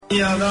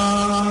Yada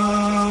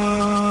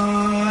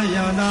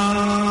yada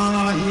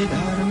hi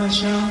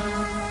dharmasya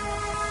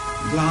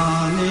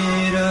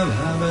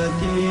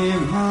glanirabhavati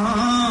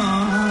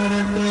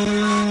bharata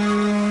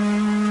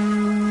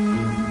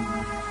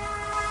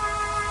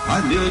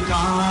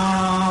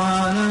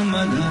adhyutanam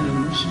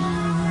dharmasya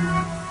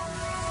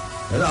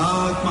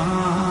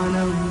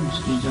ratmanam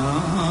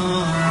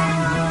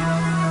srijana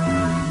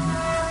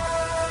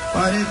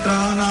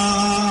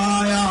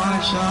paritranaya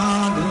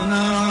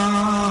sadhuna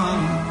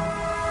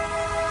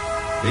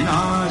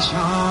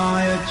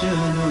vinashaya ca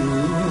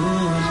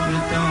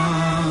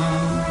duskritam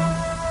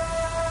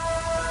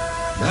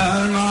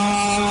dharma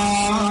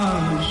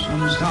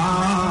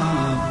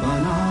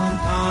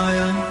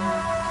samsthapanarthaya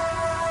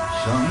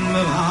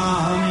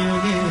sambhavam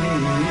yuge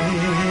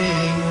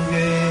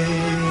yuge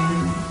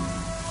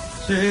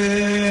Sri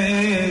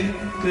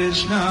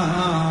Krishna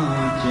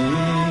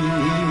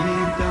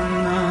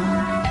Chaitanya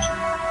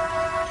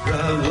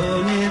Prabhu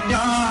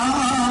Nityananda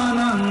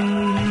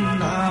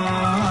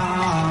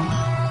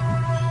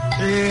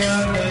Sri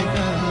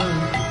Advaita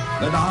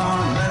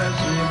Gadadhara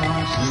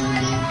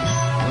Srivasadi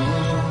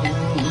Gaura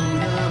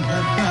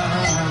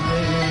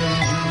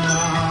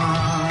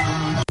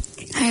Bhattacharya.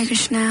 Hare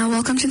Krishna,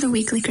 welcome to the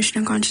weekly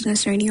Krishna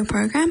Consciousness radio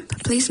program.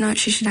 Please note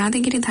Shri Sridhar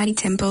Giridhari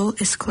Temple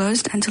is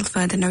closed until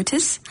further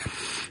notice.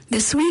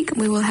 This week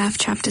we will have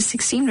chapter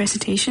 16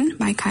 recitation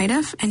by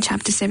Kaidav and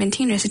chapter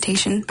 17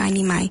 recitation by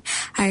Nimai.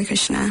 Hare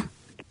Krishna.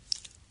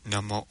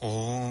 Namo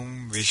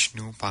Om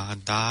Vishnu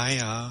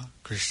Padaya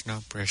Krishna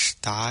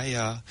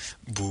Prasthaya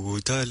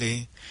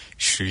Bhutale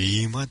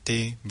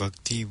Srimate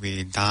Bhakti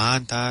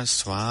Vedanta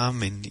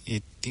Swamin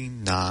Iti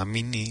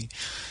Namini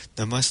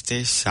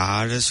Namaste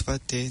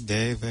Saraswate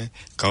Deve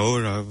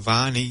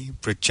Gauravani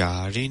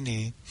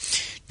Pracharine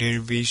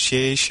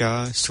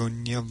Nirvishesha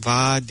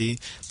Sunyavadi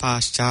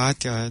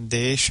Paschatya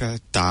Desha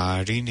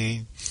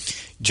Tarine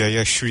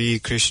Jaya Shri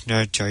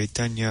Krishna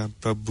Chaitanya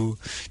Prabhu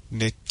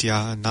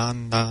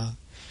Nityananda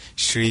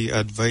Shri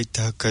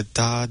Advaita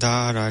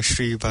Gadadhara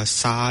Shri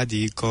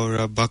Vasadi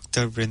Gaura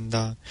Bhakta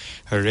Vrinda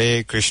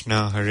Hare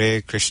Krishna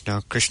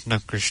Krishna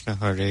Krishna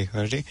Hare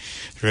Hare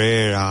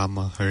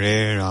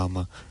Hare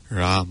Rama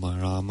Rama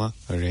Rama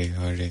Hare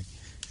Hare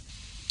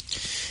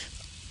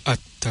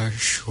Atta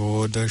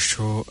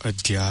Shodasho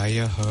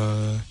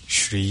Adhyayaha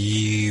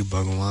Shri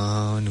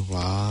Bhagwan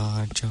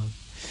Vacha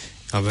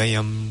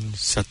Avayam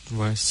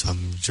Sattva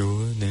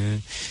Samjuna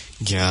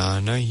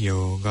Jnana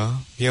Yoga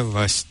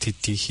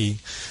Vyavastitihi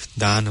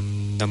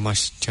Danam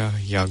Namascha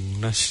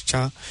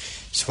Yagnascha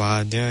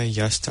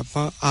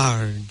Swadhyayastapa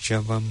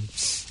Arjavam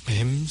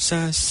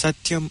Ahimsa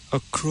Satyam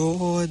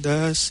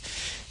Akrodas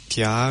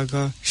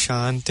Tyaga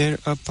Shantir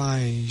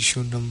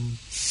Apaishunam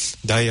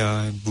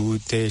Daya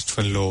Bhute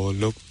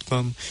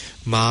Svalolupam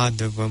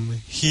Madhavam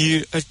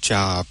Hir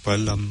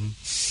Achapalam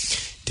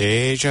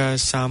Teja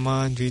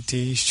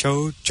Samadviti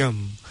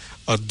Shaucham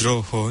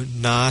Adroho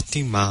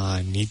Nati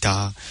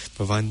Manita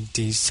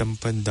Bhavanti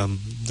Sampadam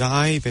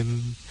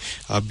Daivim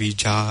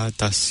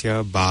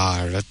Abhijatasya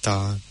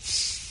Bharata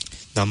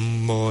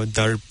Nammo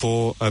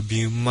Darpo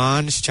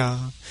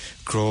Abhimanscha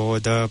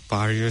Krodha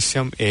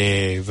Paryasyam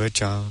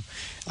Evacha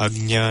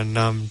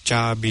Ajnanam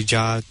Cha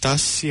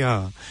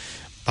Abhijatasya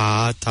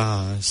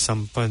Pata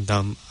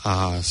Sampadam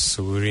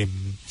Asurim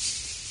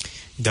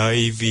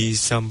Daivi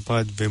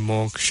Sampad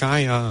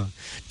Vimokshaya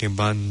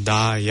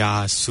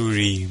Nibandaya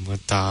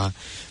Surimata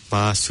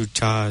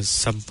Masucha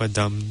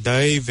Sampadam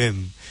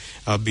Daivim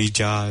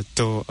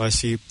Abhijato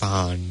Asi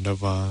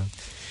Pandava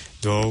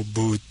Do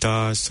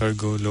Bhuta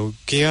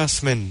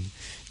Sargolokyasmin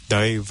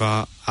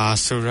Daiva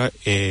Asura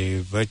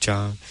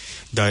Evacha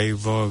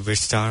Daiva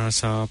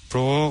Vistarasa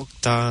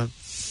Prokta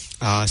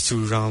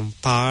Asuram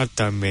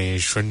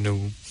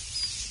Partameshwanu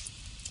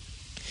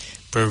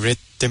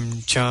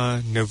Pravrittim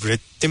cha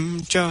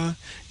nivrittim cha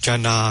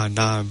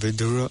janana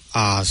vidura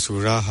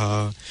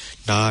asuraha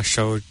na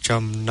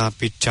shaucham na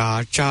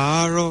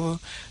pichacharo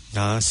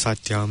na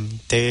satyam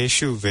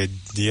teshu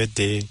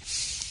vidyate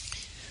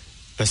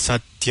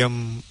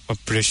asatyam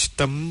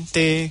aprishtam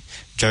te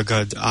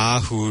jagad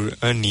ahur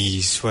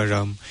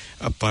aniswaram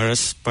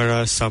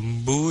aparaspara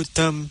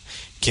sambhutam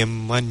kim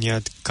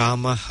manyat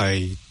kama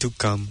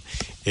haitukam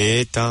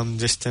etam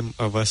dristam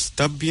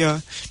avastabhya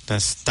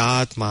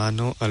nastat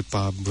mano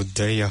alpa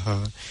buddhayaha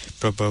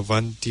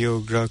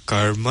prabhavantyogra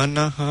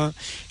karmanaha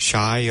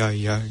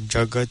shayaya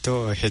jagato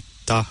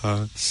ahittaha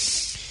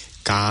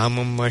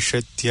kamam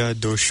ashatya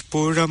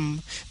dushpuram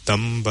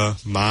damba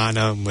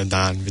mana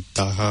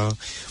madanvitaha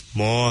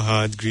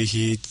mohad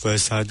grihitva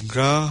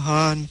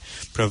sadgrahan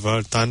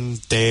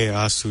pravartante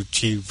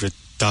asuchi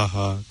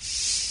vrittaha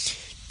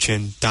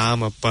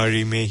Chintama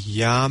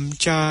parimehyam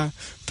cha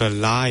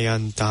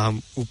pralayantam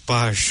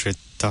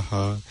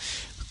upashrittaha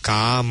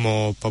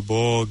kamo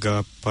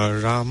paboga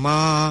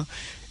parama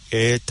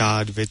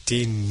etadviti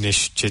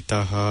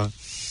nishchitaha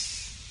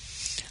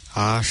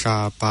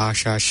asha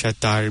pasha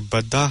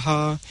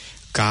shatarbadaha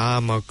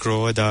kama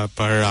krodha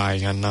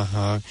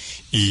parayanaha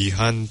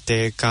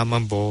ihante kama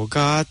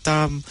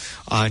bogatam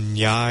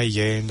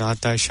anyaye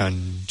nata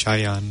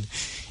shanchayan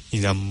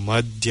idam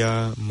madhya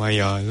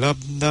maya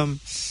labdam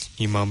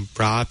imam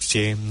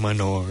prapsye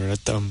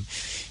manoratam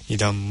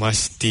idam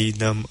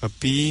mastidam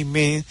api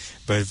me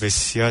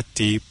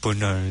bhavisyati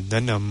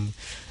punardanam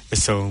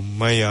aso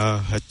maya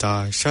hata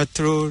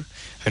shatrur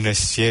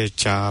anasya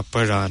cha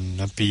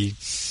paranapi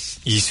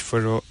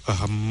Isvaro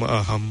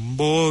aham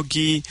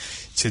bhogi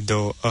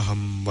siddho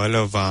aham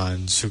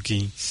balavan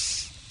sukhi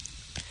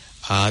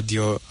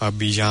adyo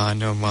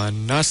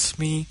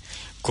abhijanamanasmi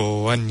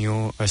ko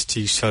anyo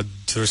asti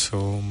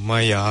sadruso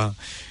maya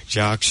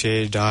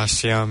yakshe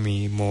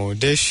dasyami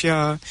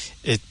modeshya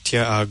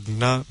itya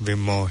agna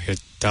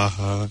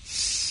vimohitaha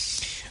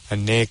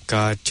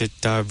aneka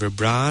chitta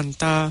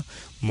vibranta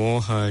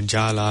moha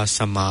jala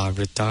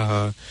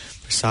samavritaha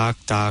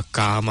Sakta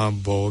kama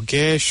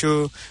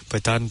bhogeshu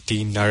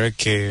patanti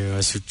narake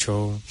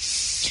asucho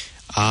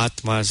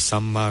Atma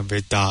samma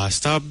vita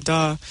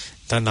stabda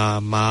tana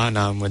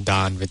mana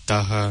mudan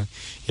vitaha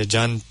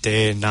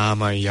Yajante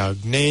nama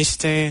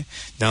yagneste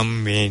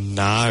namme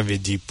na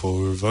vidhi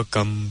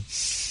purvakam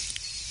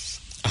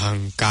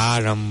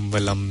Ahankaram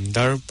valam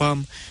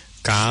darpam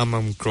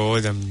kamam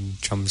krodam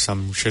cham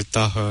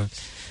samshritaha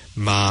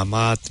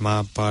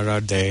Mamatma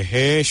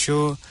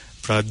paradeheshu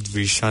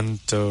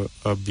Pradvishanto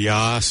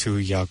abhyasu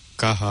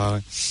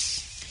yakkaha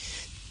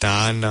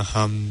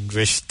Tanaham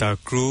dvishta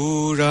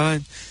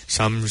kruran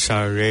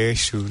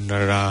samsareshu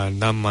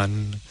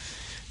naranaman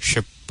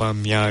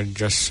Shipam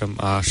yadrasam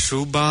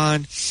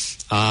asubhan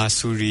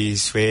asuri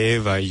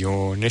sveva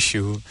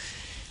yonishu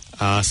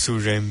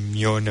Asurim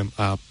yonam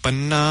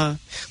apanna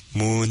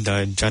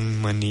munda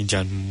janmani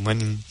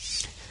janmani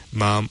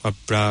Mam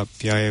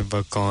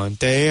aprapyaiva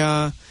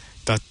kaunteya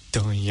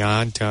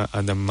Yanta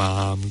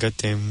adamam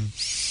gatim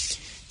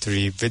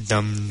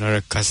Trividam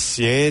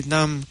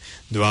narakasyenam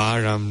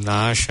Dwaram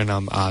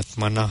nashanam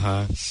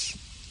atmanaha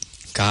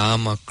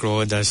Kama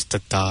krodas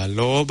tata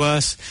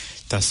lobas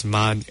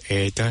Tasmad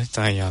etar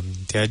tayam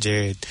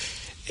tyajet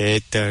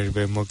Etar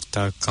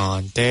vimukta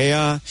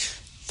kanteya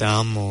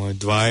Tamo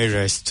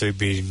dvairas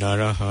tribir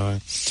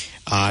naraha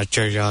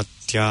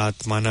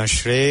Acharyatmana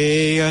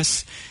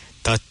shreyas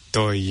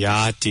Tatto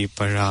yati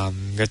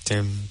param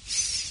gatim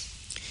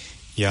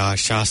Ya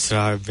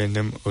shastra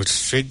vinam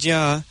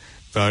utsridya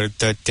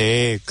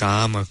vartate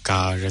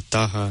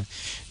kamakarataha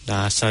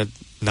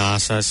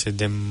nasa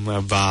siddhim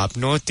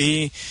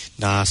avapnoti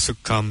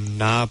nasukham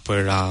na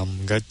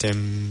param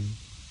gatim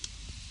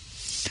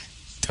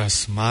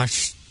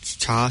tasmat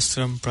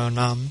shastram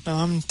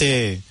pranamnam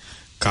te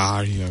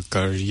karya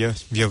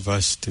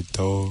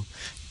vyavastito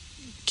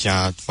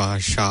kyatva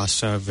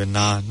shastra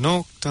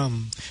vinanoktam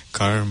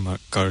karma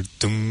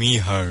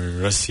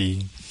kartumiharasi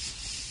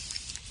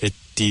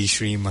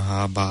Shri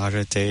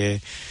Mahabharate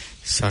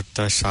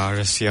Sarta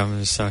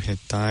Sarasyam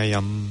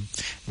Sahitayam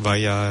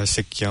Vaya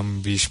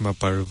Sikyam Bhishma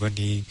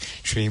Parvani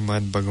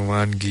Srimad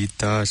Bhagwad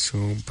Gita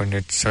Su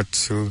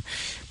Panitsatsu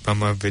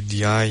Brahma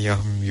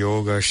Vidyayam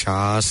Yoga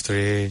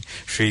Shastre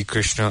Sri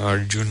Krishna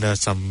Arjuna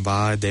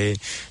Sambade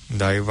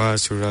Daiva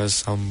Sura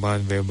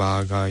Sambad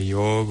Vibhaga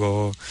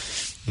Yogo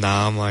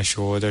Nama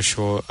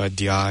Shodasho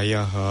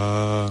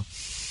Adhyayaha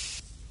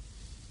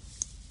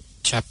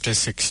Chapter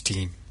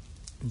 16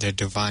 The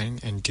Divine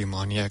and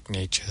Demoniac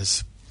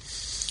Natures.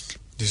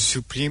 The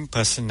Supreme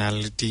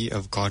Personality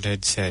of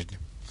Godhead said,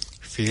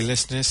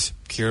 fearlessness,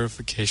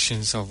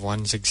 purifications of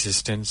one's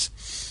existence,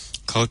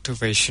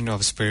 cultivation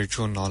of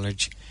spiritual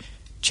knowledge,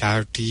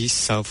 charity,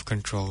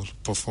 self-control,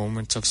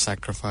 performance of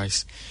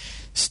sacrifice,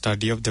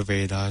 study of the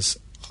Vedas,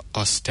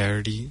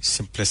 austerity,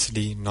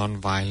 simplicity,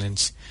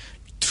 non-violence,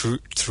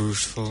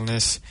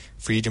 truthfulness,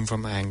 freedom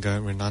from anger,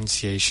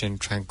 renunciation,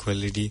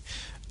 tranquility,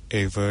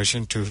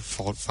 aversion to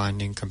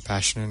fault-finding,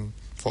 compassion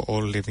for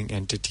all living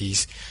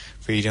entities,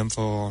 freedom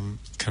from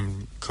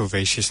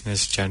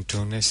covetousness,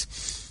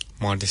 gentleness,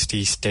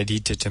 modesty, steady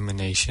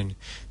determination,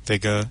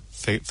 vigor,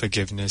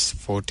 forgiveness,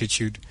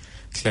 fortitude,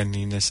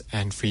 cleanliness,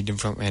 and freedom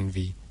from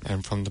envy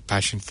and from the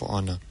passion for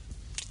honor.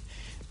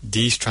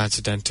 These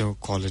transcendental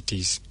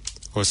qualities,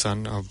 O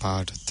son of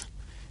Bharat,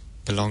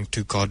 belong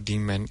to godly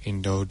men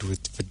endowed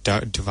with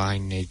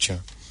divine nature.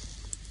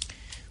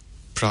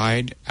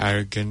 Pride,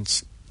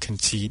 arrogance,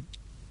 conceit,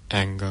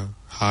 anger,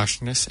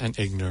 harshness, and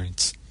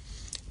ignorance.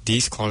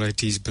 These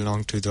qualities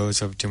belong to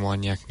those of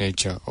demoniac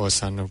nature, O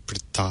son of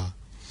Pritha.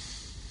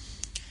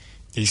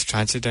 These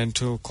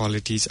transcendental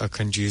qualities are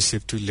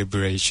conducive to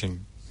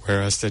liberation,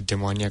 whereas the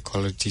demoniac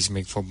qualities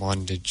make for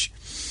bondage.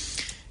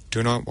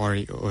 Do not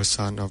worry, O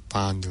son of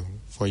Pandu,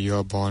 for you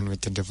are born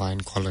with the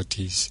divine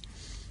qualities.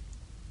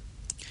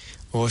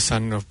 O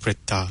son of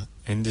Pritha,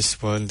 in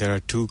this world there are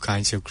two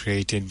kinds of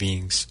created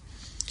beings.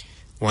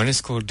 One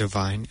is called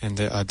divine and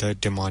the other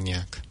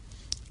demoniac.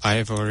 I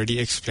have already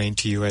explained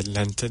to you at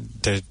length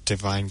the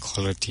divine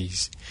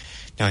qualities.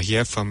 Now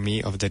hear from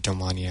me of the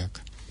demoniac.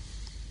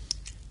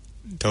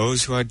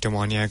 Those who are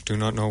demoniac do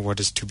not know what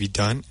is to be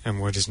done and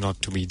what is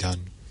not to be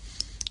done.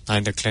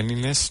 Neither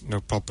cleanliness, nor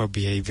proper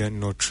behavior,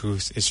 nor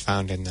truth is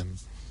found in them.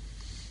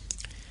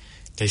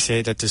 They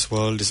say that this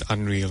world is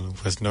unreal,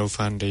 with no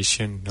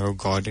foundation, no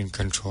God in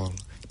control.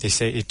 They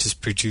say it is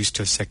produced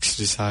of sex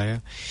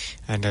desire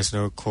and has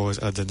no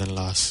cause other than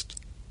lust.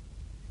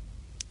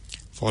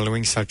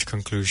 Following such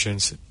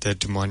conclusions, the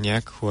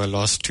demoniac, who are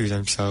lost to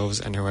themselves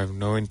and who have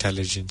no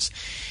intelligence,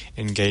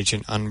 engage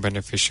in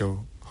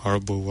unbeneficial,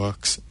 horrible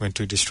works meant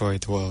to destroy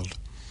the world.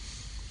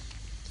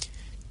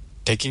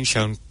 Taking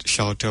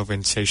shelter of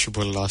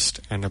insatiable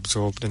lust and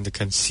absorbed in the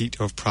conceit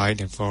of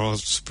pride and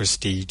false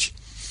prestige,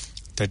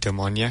 the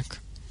demoniac,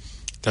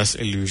 thus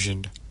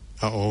illusioned,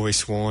 are always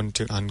sworn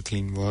to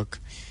unclean work,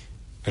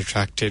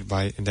 attracted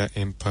by the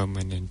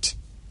impermanent.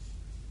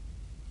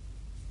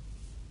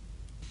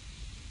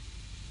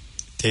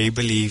 They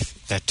believe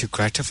that to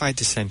gratify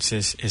the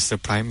senses is the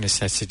prime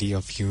necessity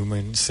of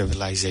human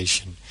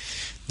civilization.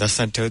 Thus,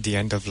 until the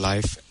end of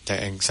life, their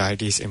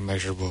anxiety is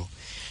immeasurable.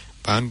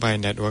 Bound by a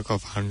network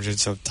of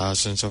hundreds of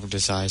thousands of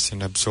desires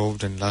and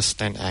absorbed in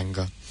lust and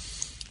anger,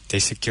 they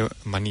secure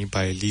money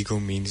by illegal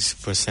means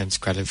for sense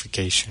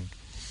gratification.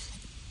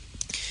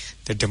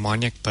 The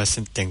demoniac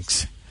person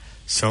thinks,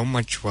 so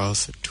much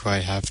wealth do I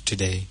have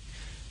today,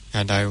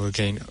 and I will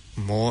gain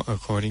more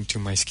according to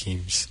my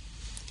schemes.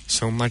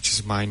 So much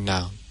is mine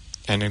now,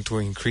 and it will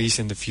increase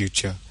in the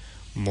future,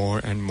 more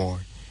and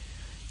more.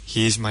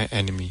 He is my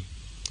enemy,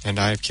 and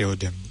I have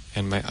killed him,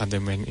 and my other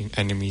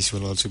enemies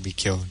will also be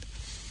killed.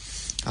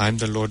 I am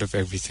the Lord of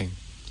everything.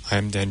 I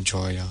am the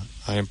enjoyer.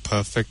 I am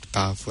perfect,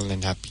 powerful,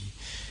 and happy.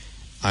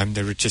 I am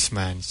the richest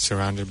man,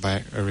 surrounded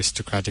by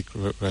aristocratic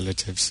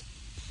relatives.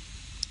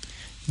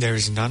 There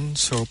is none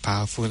so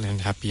powerful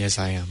and happy as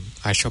I am.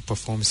 I shall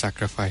perform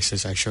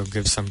sacrifices. I shall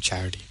give some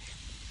charity,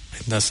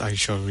 and thus I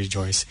shall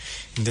rejoice.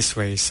 In this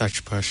way,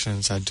 such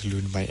persons are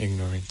deluded by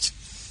ignorance.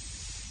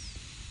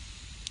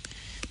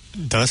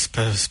 Thus,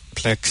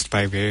 perplexed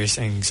by various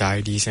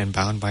anxieties and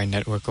bound by a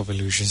network of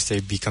illusions, they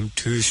become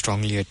too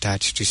strongly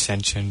attached to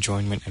sense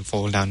enjoyment and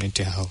fall down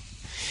into hell.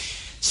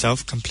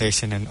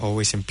 Self-complacent and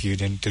always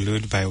impudent,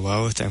 deluded by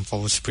wealth and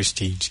false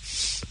prestige,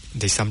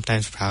 they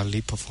sometimes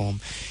proudly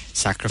perform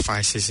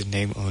sacrifices in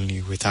name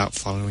only, without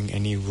following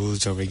any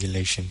rules or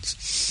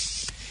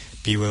regulations.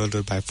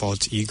 Bewildered by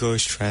false ego,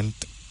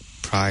 strength,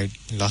 pride,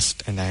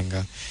 lust, and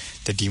anger,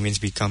 the demons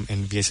become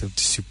envious of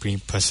the Supreme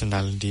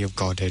Personality of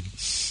Godhead,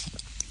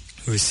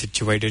 who is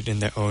situated in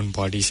their own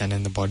bodies and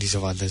in the bodies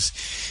of others,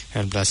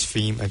 and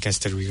blaspheme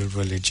against the real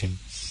religion.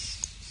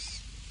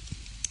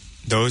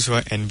 Those who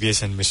are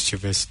envious and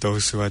mischievous,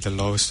 those who are the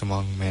lowest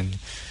among men,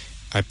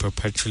 are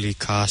perpetually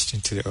cast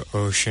into the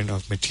ocean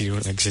of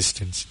material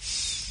existence,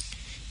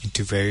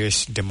 into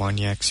various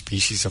demoniac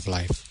species of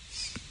life.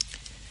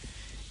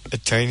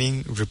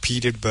 Attaining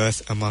repeated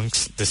birth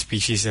amongst the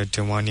species of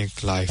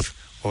demoniac life,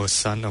 O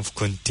son of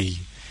Kunti,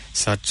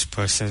 such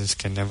persons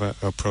can never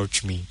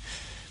approach me.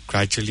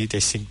 Gradually they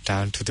sink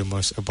down to the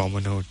most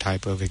abominable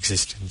type of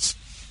existence.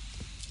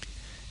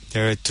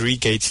 There are 3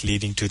 gates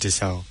leading to this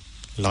hell: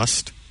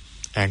 lust,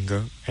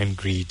 anger, and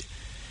greed.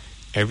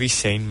 Every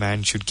sane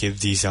man should give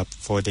these up,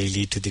 for they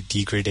lead to the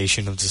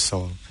degradation of the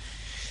soul.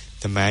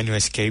 The man who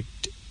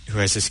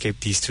has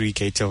escaped these 3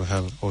 gates of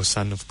hell, O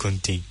son of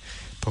Kunti,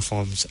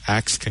 performs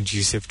acts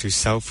conducive to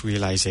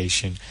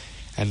self-realization,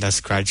 and thus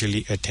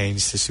gradually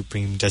attains the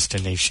supreme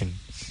destination.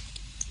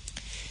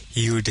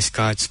 He who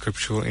discards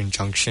scriptural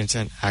injunctions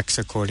and acts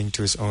according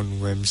to his own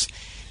whims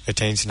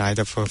attains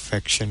neither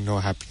perfection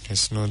nor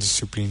happiness nor the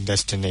supreme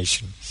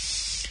destination.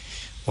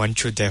 One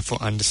should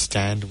therefore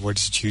understand what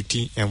is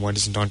duty and what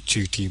is not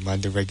duty by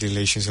the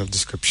regulations of the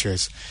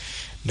scriptures.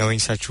 Knowing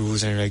such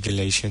rules and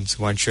regulations,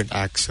 one should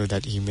act so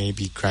that he may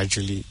be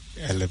gradually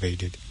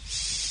elevated.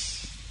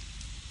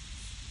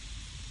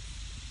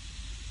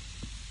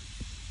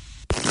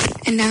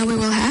 And now we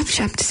will have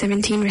chapter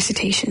 17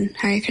 recitation.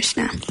 Hare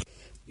Krishna.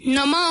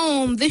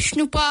 Namo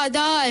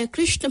Vishnupadaya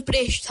Krishna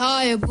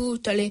Preshthaya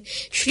Bhutale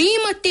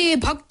Srimate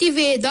Bhakti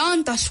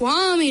Vedanta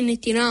Swami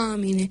Niti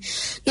Namine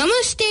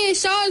Namaste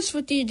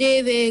Saraswati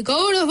Deve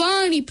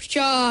Gauravani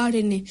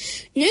Pracharine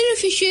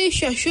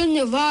Nirvishesha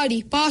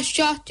Shunyavadi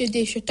Paschatya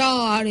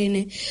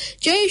Deshatarine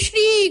Jai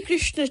Shri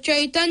Krishna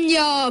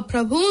Chaitanya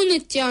Prabhu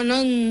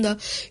Nityananda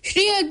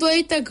Shri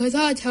Advaita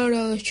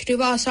Gadadhara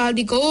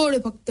Srivasadi Gaur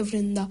Bhakta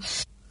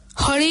Vrinda.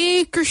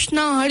 Hare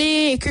Krishna,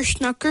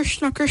 Krishna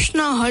Krishna,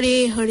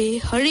 Hare Hare,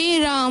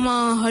 Hare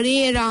Rama,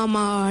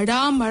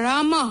 Rama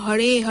Rama,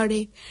 Hare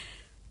Hare.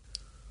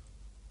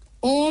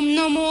 Om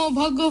Namo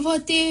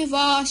Bhagavate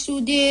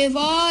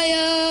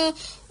Vasudevaya,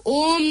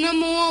 Om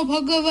Namo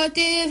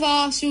Bhagavate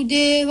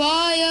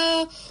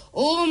Vasudevaya,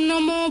 Om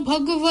Namo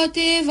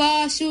Bhagavate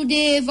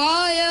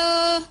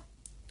Vasudevaya.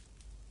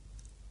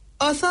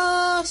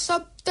 Atha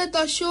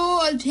Saptadasho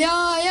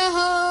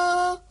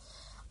Adhyayah.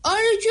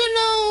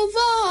 Arjuna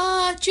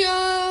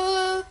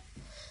Uvacha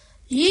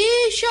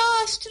Ye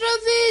Shastra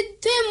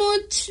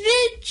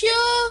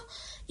Viddhimutsrijya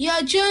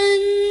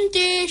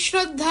Yajante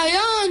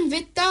Shraddhayan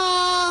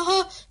Vitaha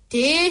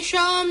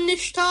Tesham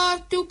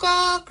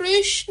Nishtatuka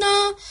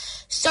Krishna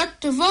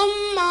Sattvam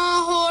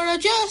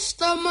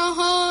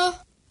Mahorajastamaha.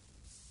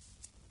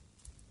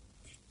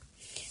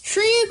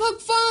 Shri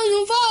Bhagwan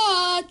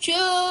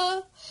Uvacha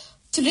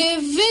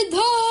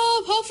त्रिविधा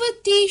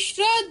भवति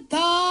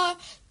श्रद्धा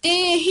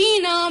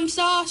तेहिनां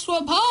सा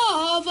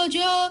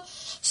स्वभावजा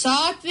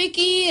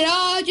सात्विकी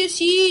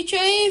राजसी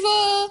चैव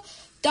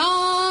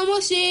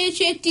तामसे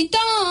चेति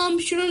तां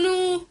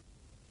शृणु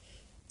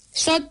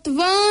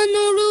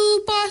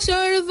सत्त्वानुरूपा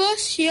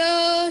सर्वस्य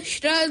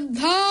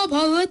श्रद्धा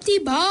भवति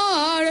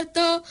भारत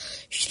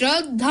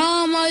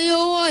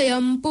श्रद्धामयो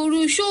अयं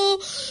पुरुषो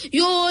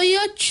यो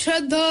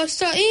यच्छ्रद्धः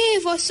स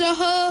एव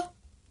सः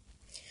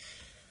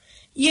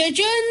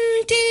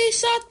यजन्ते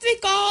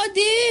सात्विका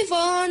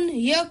देवान्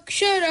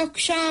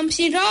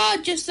यक्षरक्षांसि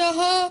राजसः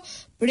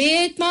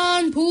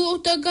प्रेतान्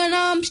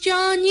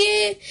भूतगणांश्चान्ये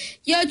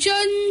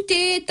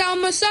यजन्ते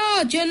तामसा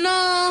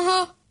जनाः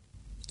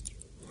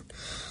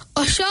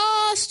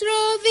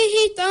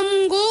अशास्त्रविहितं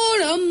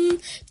घोरं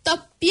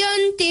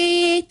तप्यन्ते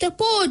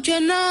तपो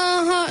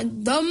जनाः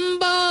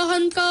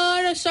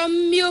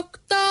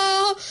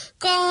दम्भाहङ्कारसंयुक्ताः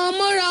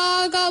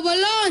कामरागबलान्विताः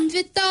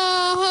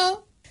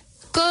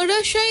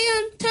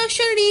करशयन्तः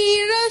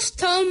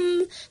शरीरस्थं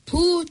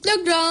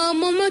भूतग्राममचेतसः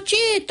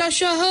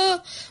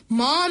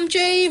मां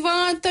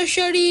चैवान्तः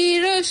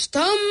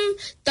शरीरस्थं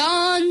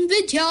तान्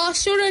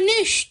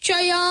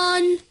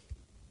विद्यासुरनिश्चयान्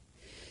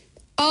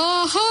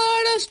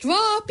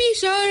आहारस्त्वापि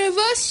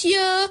सर्वस्य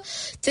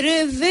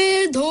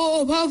त्रिविधो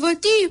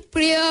भवति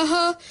प्रियः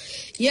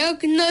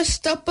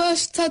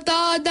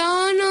यज्ञस्तपस्तथा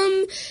दानं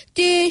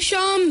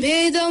तेषां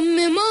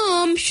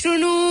भेदमिमां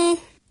शृणु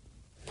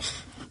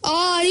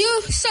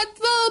आयुः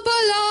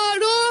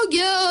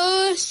सत्त्वबलारोग्य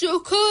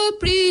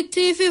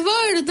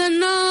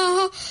सुखप्रीतिविवर्धनाः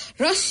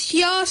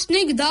रस्या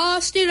स्निग्धा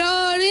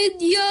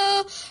स्थिरारिद्य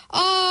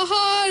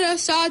आहार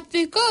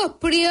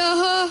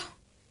सात्विकप्रियः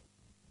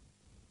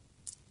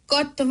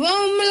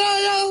कट्वं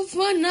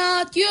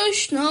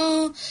ललवनात्युष्णो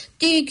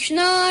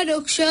तीक्ष्णा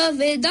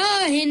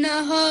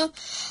रुक्षवेदाहिनः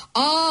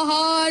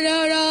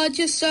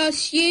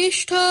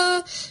आहारराजसस्येष्ठ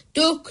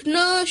दुःख्न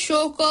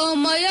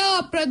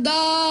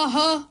शोकमयप्रदाः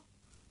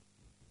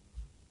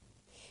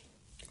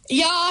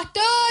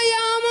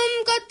यातायामं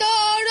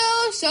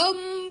कतारसं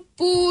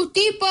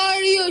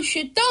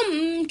पूतिपर्युषितं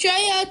च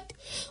यत्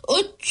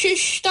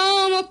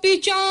उच्छिष्टामपि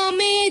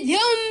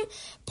चामेध्यं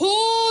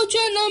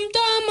भोजनं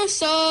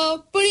तामसा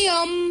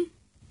प्रियम्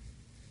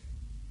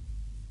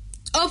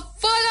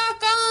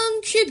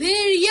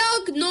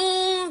अफलाकाङ्क्षिभिर्यज्ञो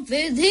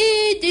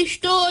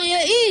विधिदिष्टो य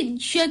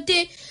इज्यते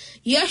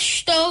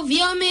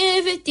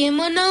यष्टव्यमेवेति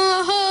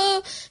मनः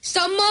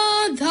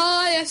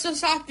समाधाय स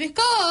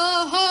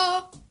सात्विकाः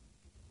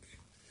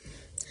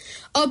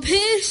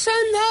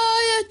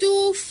अभिसन्धाय तु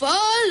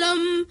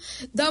फलं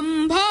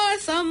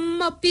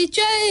दम्भार्थम् अपि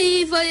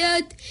चैव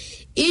यत्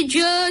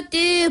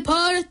इज्यते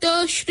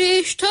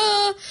भरतश्रेष्ठ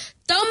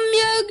तं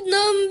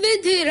यज्ञं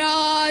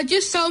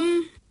विधिराजसम्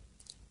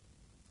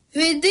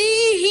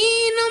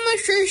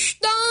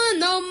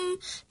विधिहीनमशिष्टानं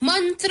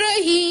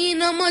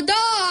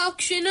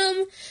मन्त्रहीनमदाक्षिणं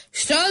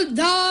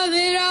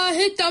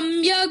श्रद्धाविरहितं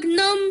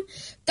यज्ञं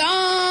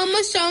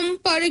तामसं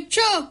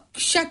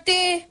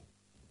परिचक्षते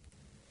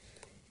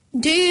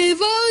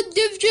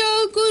देवदिव्य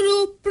गुरु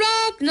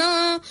प्राज्ञा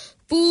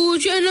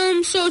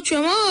पूजनं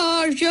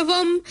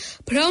शौचमार्जवं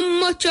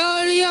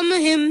ब्रह्मचर्यं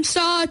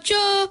हिंसा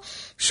च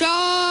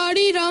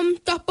शारीरं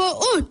तप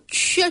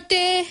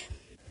उच्यते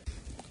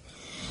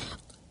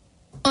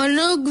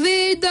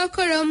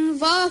अनुग्वेदकरं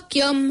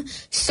वाक्यं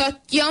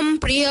सत्यं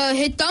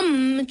प्रियहितं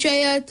च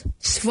यत्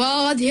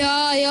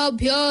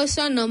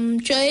स्वाध्यायाभ्यसनं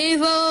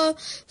चैव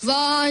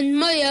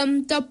वाङ्मयं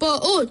तप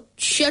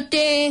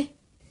उच्यते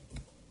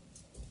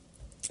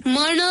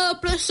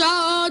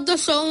मनप्रसाद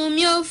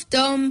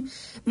सौम्यव्तं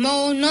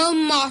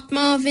मौनम्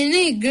आत्मा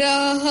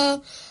विनिग्रह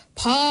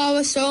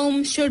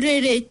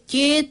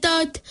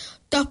भावसंशुरित्येतत्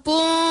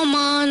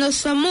तपोमानसमुच्यते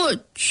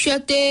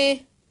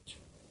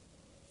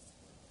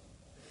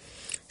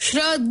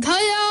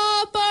श्रद्धया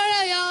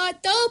परया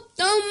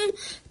तप्तं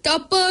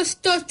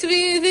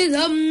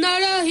तपस्तत्त्रिविधं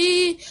नरः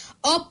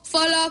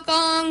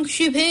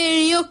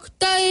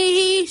अफलाकाङ्क्षिभिर्युक्तैः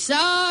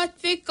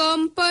सात्विकं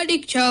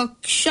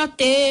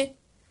परिचक्षते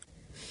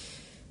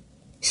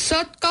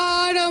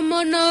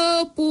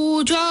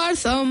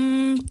सत्कारमनपूजार्थं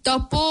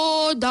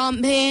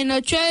तपोदाम्भेन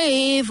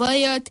चैव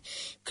यत्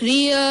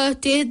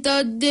क्रियते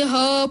तद्यः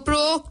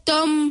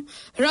प्रोक्तं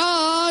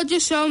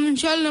राजसं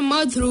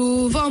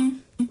जलमध्रुवम्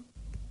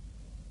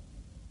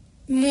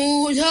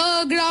मूढग्राहेणात्मनो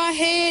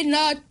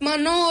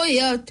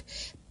यत्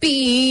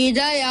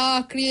पीडया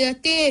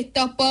क्रियते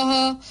तपः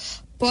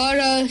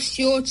परस्योत्सादनार्थं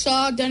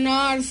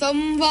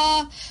वा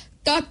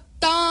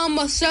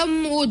तत्तामसम्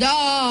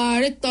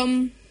उदाहृतम्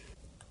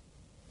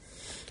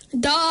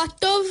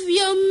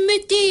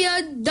दातव्यमिति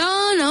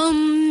यद्दानं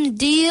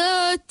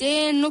दीयतेनुपकारिणे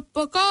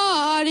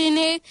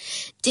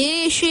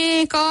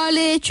देशे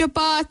काले च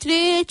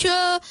पात्रे च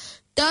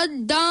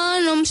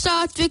तद्दानं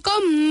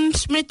सात्विकं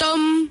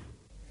स्मृतम्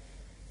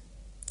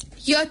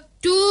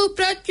यत्तु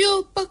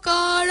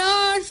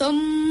प्रत्युपकारार्थं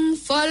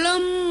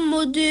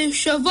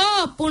फलमुद्दिश्य वा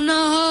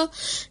पुनः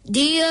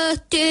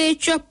दीयते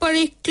च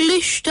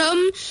परिक्लिष्टं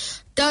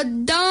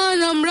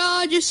तद्दानं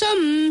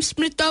राजसं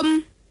स्मृतम्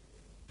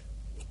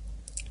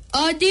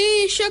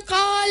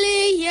Adeshakale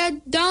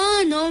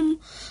yaddanam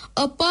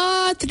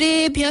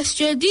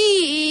apatrebhyascha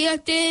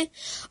diyate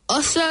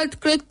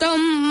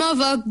asatkritam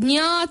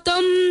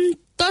avagnatam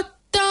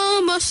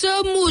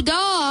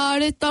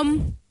tattamasamudaritam.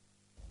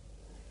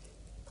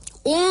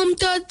 Om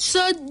tat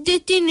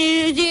sadditi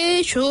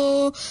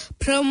nirdesho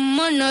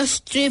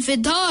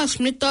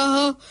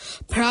brahmanastrividhasmritah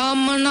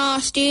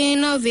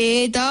brahmanastena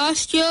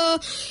vedasya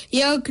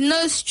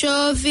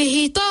yagnascha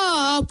vihita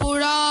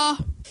pura.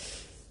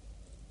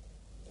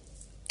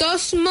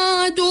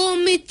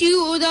 Tasmadomiti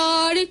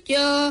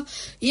udaritya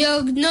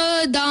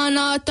yagna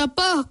dana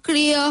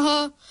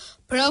tapakriyah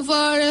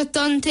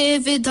pravartante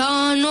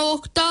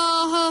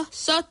vidhanoktaah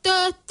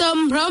satatam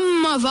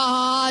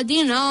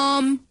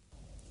brahmavadinam.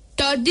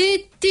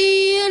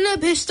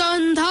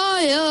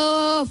 Tadityanabhistandhaya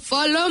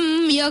phalam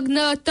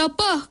yagna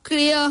tapah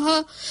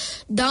kriyah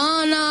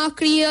dana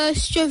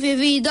kriyascha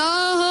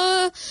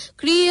vividah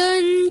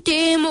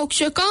kriyante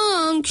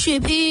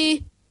mokshakankshibhi.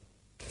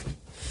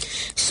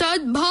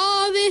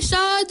 Sadbhave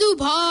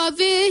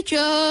sadubhave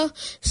cha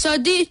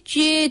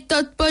sadicye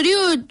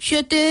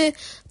tatparyujyate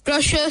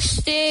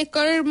prashaste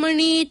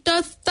karmani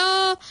tatta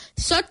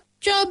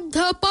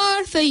satchabdha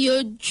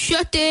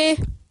parthayujyate.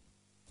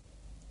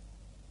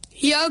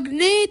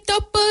 Yagne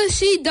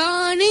tapasi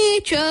dane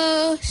cha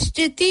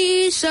stiti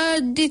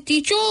sadditi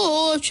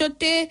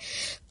chochate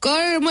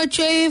karma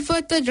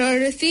chaiva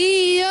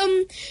tadarthiyam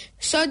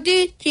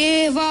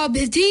sadityeva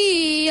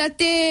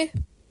bhidiyate.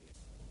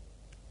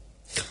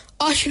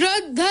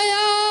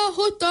 Ashraddhaya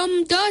hutam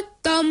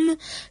tattam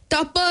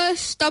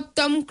tapas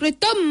taptam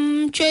kritam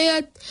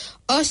chayat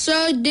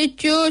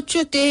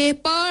asadityochate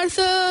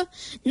partha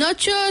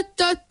nacha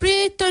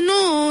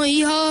tatpretano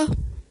iha.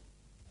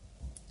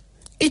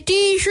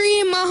 Iti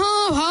Shri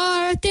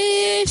Mahabharate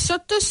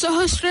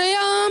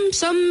Satasahasrayam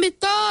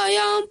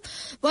Samhitayam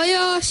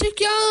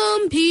Vayasikyam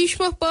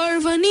Bhishma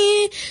Parvani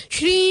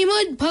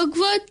Srimad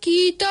Bhagwad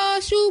Gita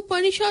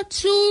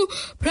Upanishatsu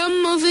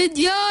Brahma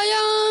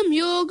Vidyayam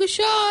Yoga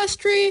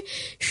Shastri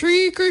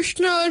Sri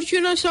Krishna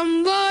Arjuna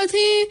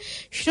Samvadhi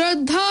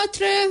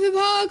Shraddhatre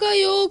Vibhaga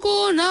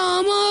Yogo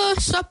Nama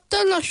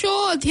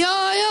Saptalasho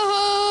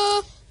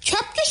Adhyaya.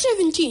 Chapter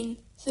 17.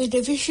 The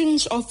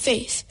Divisions of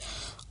Faith.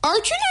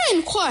 Arjuna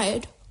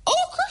inquired, "O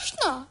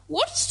Krishna,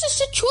 what is the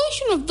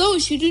situation of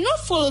those who do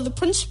not follow the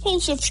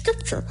principles of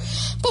Scripture,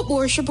 but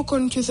worship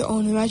according to their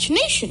own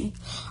imagination?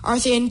 Are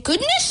they in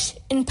goodness,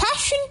 in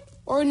passion,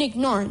 or in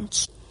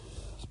ignorance?"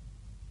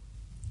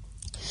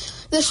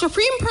 The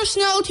Supreme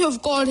Personality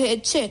of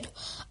Godhead said,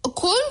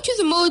 "According to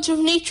the modes of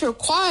nature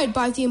acquired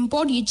by the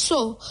embodied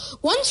soul,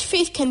 one's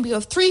faith can be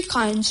of three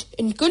kinds,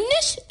 in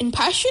goodness, in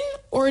passion,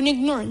 or in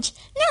ignorance.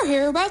 Now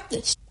hear about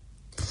this.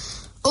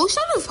 O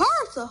son of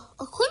Bharata,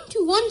 according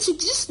to one's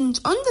existence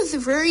under the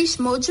various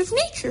modes of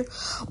nature,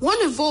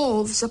 one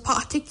evolves a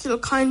particular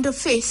kind of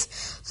faith.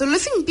 The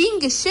living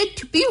being is said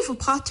to be of a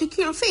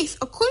particular faith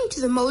according to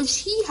the modes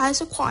he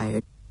has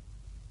acquired.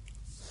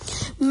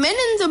 Men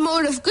in the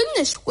mode of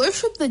goodness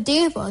worship the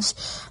devas,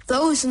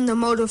 those in the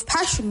mode of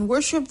passion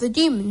worship the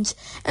demons,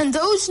 and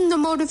those in the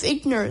mode of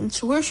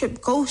ignorance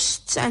worship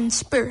ghosts and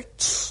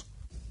spirits.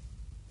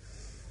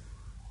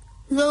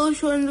 Those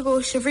who undergo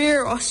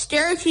severe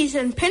austerities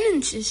and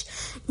penances,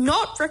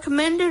 not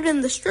recommended in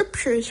the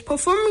scriptures,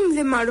 performing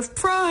them out of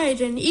pride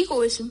and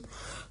egoism,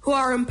 who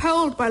are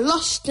impelled by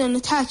lust and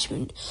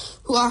attachment,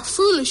 who are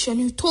foolish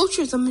and who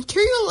torture the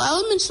material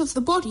elements of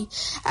the body,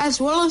 as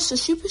well as the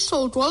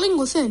supersoul dwelling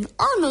within,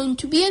 are known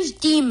to be as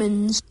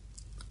demons.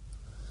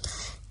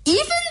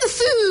 Even the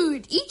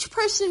food each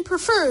person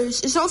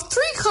prefers is of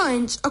three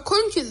kinds,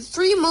 according to the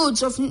three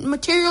modes of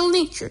material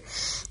nature.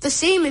 The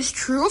same is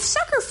true of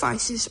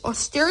sacrifices,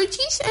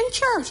 austerities, and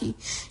charity.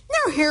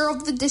 Now hear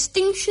of the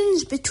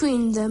distinctions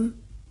between them.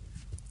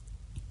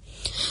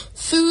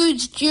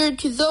 Foods dear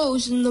to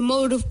those in the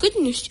mode of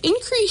goodness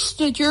increase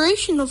the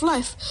duration of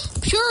life,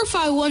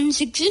 purify one's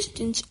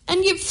existence,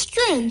 and give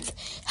strength,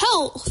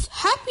 health,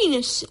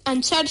 happiness,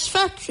 and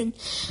satisfaction.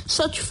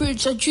 Such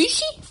foods are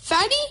juicy,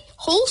 fatty,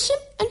 wholesome,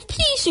 and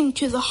pleasing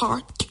to the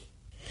heart.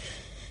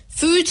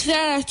 Foods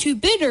that are too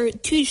bitter,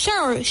 too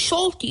sour,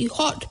 salty,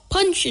 hot,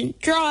 pungent,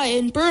 dry,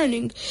 and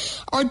burning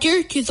are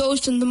dear to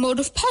those in the mode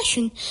of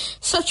passion.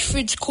 Such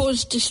foods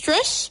cause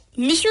distress,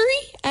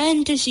 misery,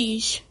 and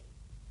disease.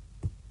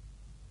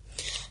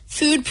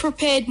 Food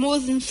prepared more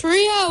than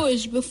 3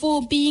 hours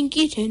before being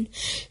eaten,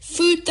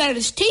 food that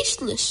is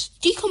tasteless,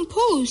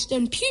 decomposed,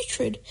 and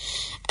putrid,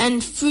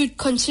 and food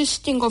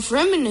consisting of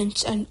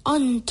remnants and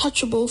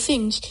untouchable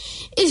things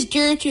is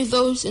dear to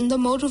those in the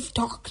mode of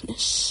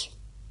darkness.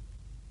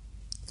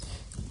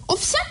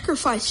 Of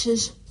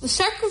sacrifices, the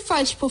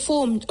sacrifice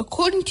performed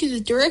according to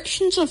the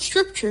directions of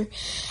Scripture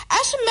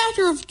as a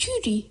matter of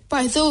duty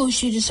by those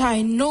who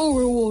desire no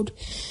reward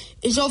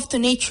is of the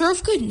nature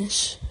of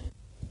goodness.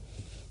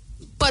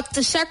 But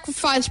the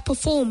sacrifice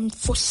performed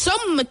for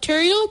some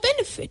material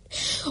benefit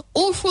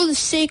or for the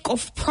sake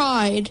of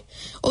pride,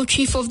 O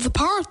chief of the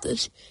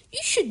Parthas,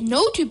 you should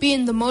know to be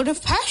in the mode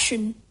of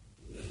passion.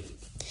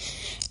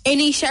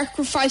 Any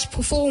sacrifice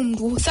performed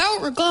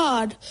without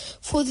regard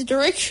for the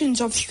directions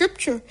of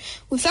Scripture,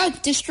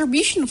 without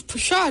distribution of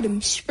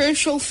prasadam,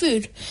 spiritual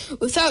food,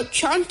 without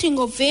chanting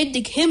of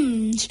Vedic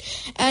hymns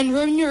and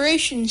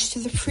remunerations to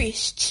the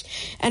priests,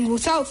 and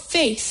without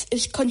faith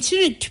is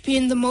considered to be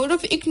in the mode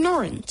of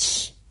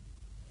ignorance.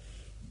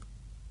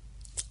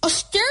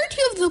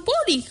 Austerity of the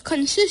body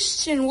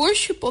consists in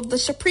worship of the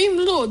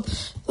Supreme Lord,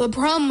 the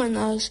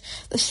Brahmanas,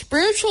 the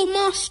spiritual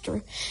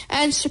master,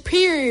 and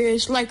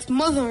superiors like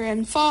mother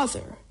and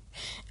father,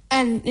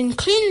 and in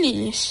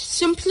cleanliness,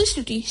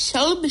 simplicity,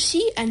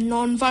 celibacy, and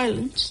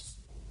non-violence.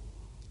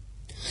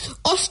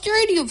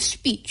 Austerity of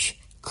speech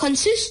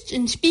consists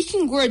in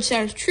speaking words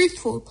that are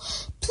truthful,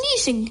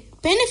 pleasing,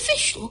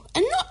 beneficial,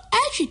 and not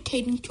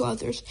agitating to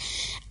others,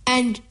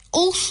 and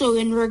also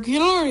in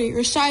regularly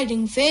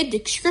reciting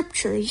Vedic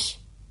scriptures.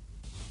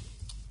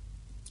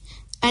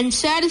 And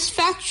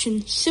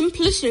satisfaction,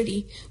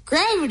 simplicity,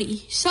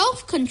 gravity,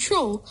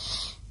 self-control,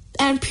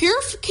 and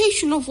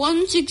purification of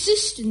one's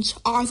existence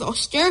are the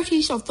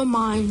austerities of the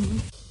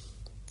mind.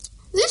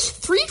 This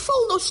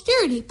threefold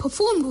austerity,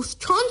 performed with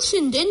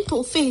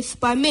transcendental faith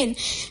by men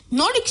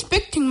not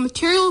expecting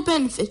material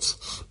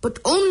benefits, but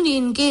only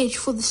engaged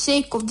for the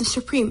sake of the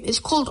Supreme, is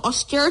called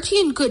austerity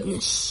and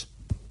goodness.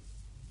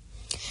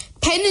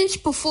 Penance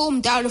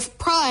performed out of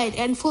pride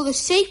and for the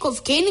sake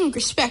of gaining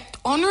respect,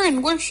 honor,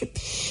 and worship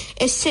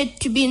is said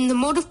to be in the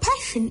mode of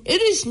passion.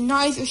 It is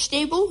neither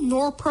stable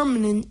nor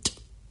permanent.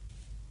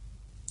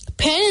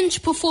 Penance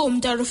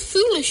performed out of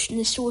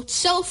foolishness or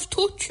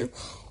self-torture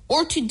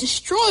or to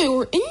destroy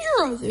or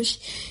injure others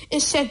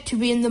is said to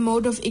be in the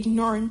mode of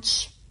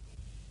ignorance.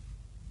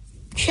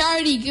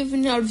 Charity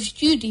given out of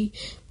duty,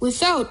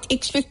 without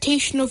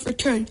expectation of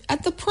return,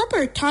 at the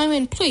proper time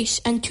and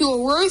place, and to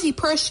a worthy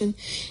person,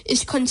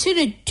 is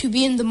considered to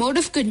be in the mode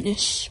of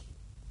goodness.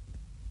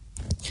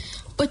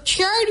 But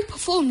charity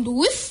performed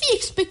with the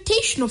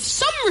expectation of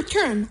some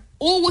return,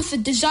 or with a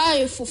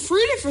desire for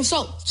fruitive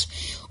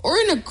results, or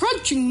in a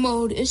grudging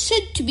mode, is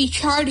said to be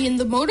charity in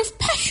the mode of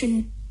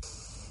passion.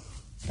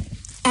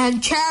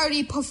 And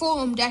charity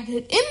performed at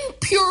an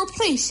impure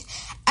place,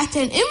 at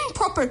an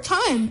improper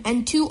time,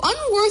 and to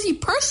unworthy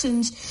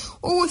persons,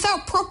 or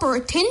without proper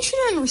attention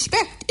and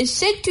respect, is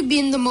said to be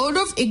in the mode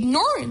of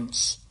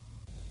ignorance.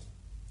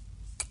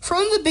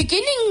 From the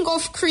beginning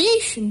of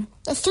creation,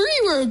 the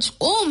three words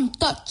Om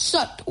Tat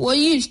Sat were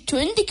used to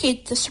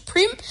indicate the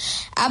supreme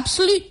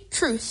absolute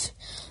truth.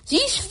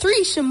 These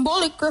three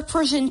symbolic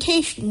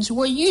representations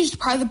were used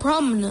by the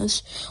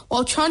Brahmanas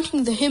while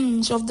chanting the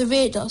hymns of the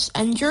Vedas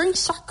and during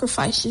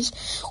sacrifices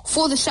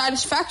for the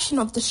satisfaction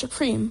of the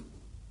Supreme.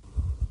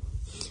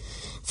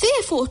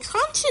 Therefore,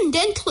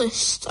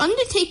 transcendentalists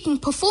undertaking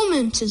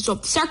performances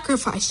of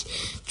sacrifice,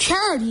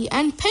 charity,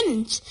 and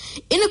penance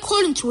in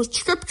accordance with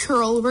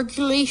scriptural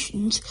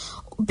regulations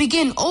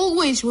begin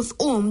always with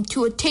Om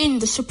to attain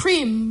the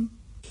Supreme.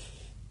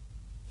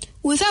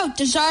 Without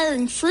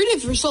desiring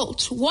fruitive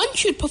results, one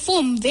should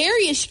perform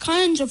various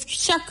kinds of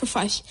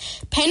sacrifice,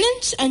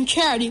 penance, and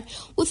charity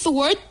with the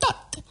word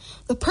Tat.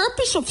 The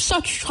purpose of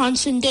such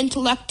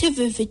transcendental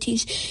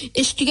activities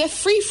is to get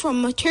free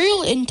from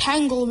material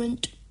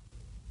entanglement.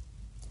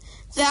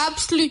 The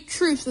absolute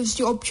truth is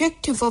the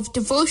objective of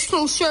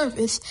devotional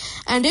service,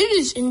 and it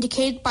is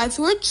indicated by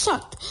the word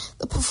Sat.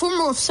 The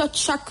performer of such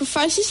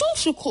sacrifice is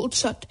also called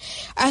Sat,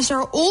 as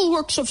are all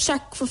works of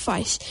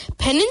sacrifice,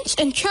 penance,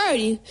 and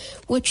charity,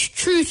 which,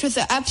 true to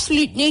the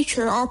absolute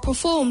nature, are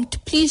performed to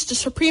please the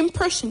Supreme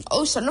Person,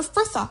 O son of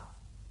Pritha.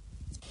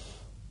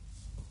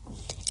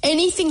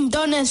 Anything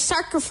done as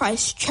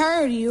sacrifice,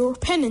 charity, or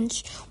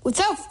penance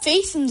without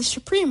faith in the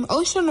Supreme,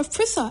 O son of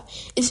Pritha,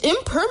 is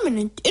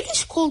impermanent. It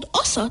is called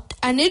asat,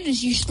 and it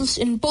is useless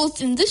in both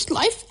in this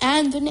life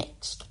and the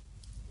next.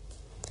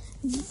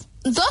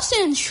 Thus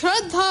ends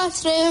Shraddha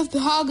Sreya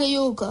Bhaga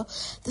Yoga,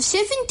 the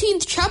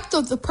 17th chapter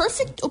of the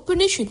perfect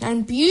Upanishad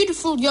and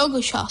beautiful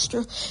Yoga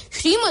Shastra,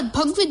 Srimad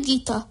Bhagwad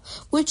Gita,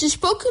 which is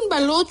spoken by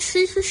Lord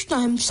Sri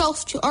Krishna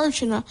himself to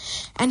Arjuna,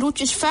 and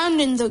which is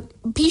found in the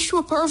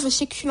Bhishma Parva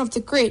section of the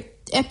great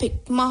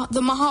epic,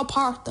 the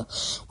Mahabharata,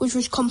 which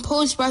was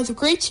composed by the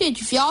great sage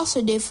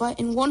Vyasadeva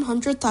in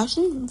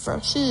 100,000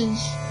 verses.